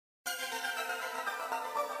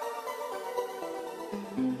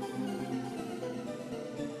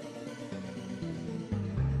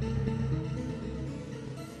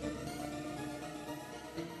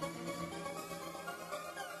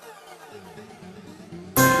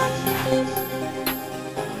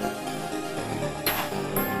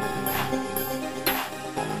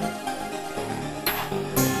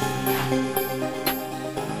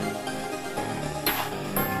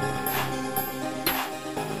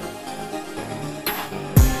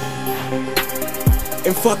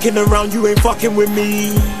Ain't fucking around, you ain't fucking with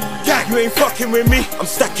me. You ain't fucking with me. I'm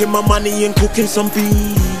stacking my money and cooking some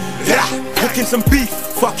beef. Cooking some beef.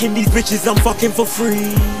 Fucking these bitches, I'm fucking for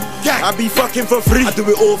free. I be fucking for free. I do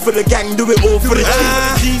it all for the gang, do it all for the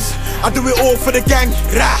G's. I do it all for the gang,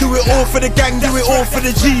 do it all for the gang, do it all for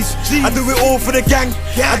the G's. I do it all for the gang,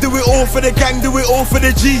 I do it all for the gang, do it all for the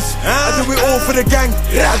G's. I do it all for the gang,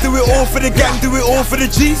 I do it all for the gang, do it all for the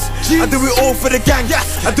G's. I do it all for the gang,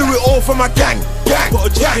 I do it all for my gang. Got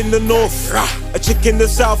a chick in the north, a chick in the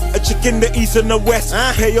south, a chick in the east and the west.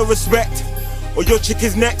 Pay your respect, or your chick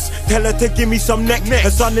is next. Tell her to give me some neck. Her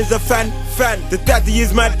son is a fan. The daddy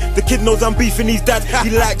is mad. The kid knows I'm beefing his dad. He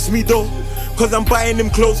likes me though, cause I'm buying him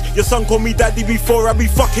clothes. Your son called me daddy before I be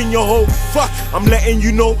fucking your hoe. Fuck, I'm letting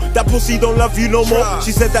you know that pussy don't love you no more.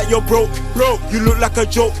 She said that you're broke, you look like a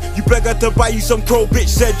joke. You beg her to buy you some crow. Bitch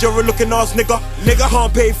said you're a looking ass nigga.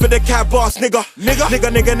 Can't pay for the cab boss nigga.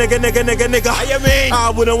 I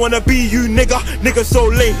wouldn't wanna be you nigga. Niggas so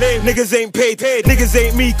lame, niggas ain't paid. Niggas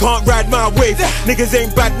ain't me, can't ride my wave. Niggas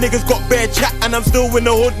ain't bad, niggas got bare chat. And I'm still in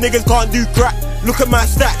the hood, niggas can't do crap. Look at my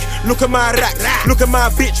stack, look at my racks. Look at my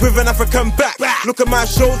bitch with an African back. Look at my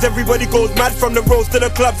shows, everybody goes mad. From the roads to the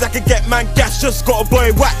clubs, I can get man gas. Just got a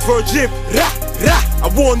boy whacked for a jib. I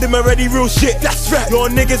warned him already, real shit. That's right. Your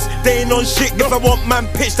niggas, they ain't on shit. If I want man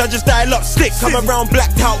pitched, I just dial up Stickz. Come around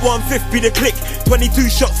blacked out, 150 the click. 22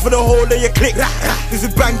 shots for the whole of your click. This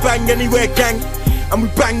is bang bang anywhere gang. And we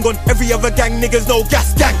bang on every other gang. Niggas no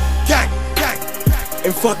gas gang.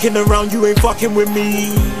 Ain't fucking around, you ain't fucking with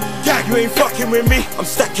me. You ain't fucking with me. I'm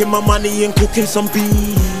stacking my money and cooking some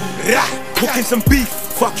beef. Cooking some beef.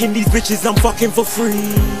 Fucking these bitches, I'm fucking for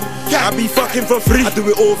free. I be fucking for free. I do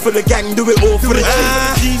it all for the gang, do it all for the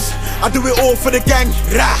G's. I do it all for the gang,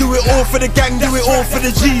 do it all for the gang, do it all for the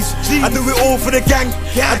G's. I do it all for the gang,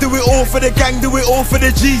 I do it all for the gang, do it all for the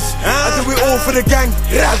G's. I do it all for the gang,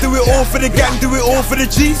 I do it all for the gang, do it all for the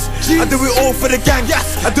G's. I do it all for the gang,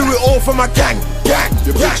 I do it all for my gang.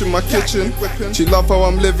 Your bitch in my kitchen, she love how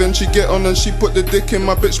I'm living. She get on and she put the dick in.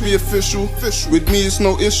 My bitch be official. With me it's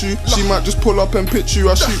no issue. She might just pull up and pitch you.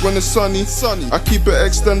 I shoot when it's sunny. I keep it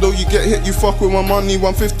extendo. You get hit, you fuck with my money.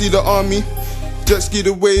 150 the army. Jet ski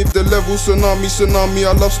the wave, the level tsunami.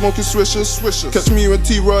 I love smoking swishers. Catch me with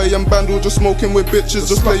T-Roy and Bandle just smoking with bitches.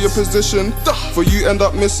 Just play your position. For you end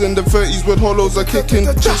up missing. The 30s with hollows are kicking.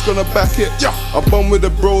 Chick's gonna back it. I bum with the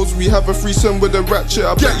bros. We have a threesome with a ratchet.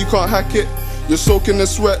 I bet you can't hack it. You're soaking in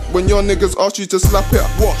sweat when your niggas ask you to slap it.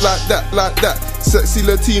 What? Like that. Sexy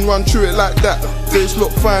Latin, run through it like that. Face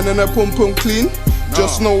look fine and her pum pum clean.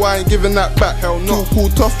 Just know I ain't giving that back. Hell no. Too cool,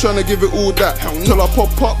 tough, tryna give it all that. Till I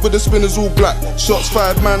pop up with the spinners all black. Shots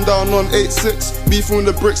fired, man down on 8-6. Beefing with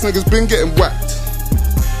the bricks, niggas been getting whacked.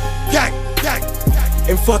 Gang.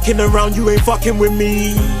 Ain't fucking around, you ain't fucking with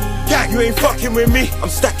me. You ain't fucking with me. I'm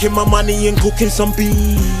stacking my money and cooking some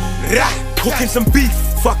beef. Cooking some beef.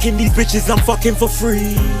 Fucking these bitches, I'm fucking for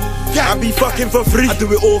free. I be fucking for free. I do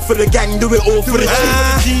it all for the gang, do it all for the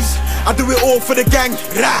G's. I do it all for the gang,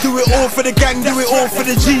 do it all for the gang, do it all for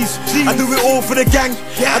the G's. I do it all for the gang,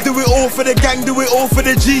 I do it all for the gang, do it all for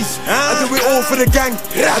the G's. I do it all for the gang,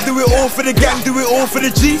 I do it all for the gang, do it all for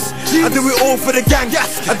the G's. I do it all for the gang,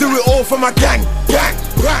 I do it all for my gang.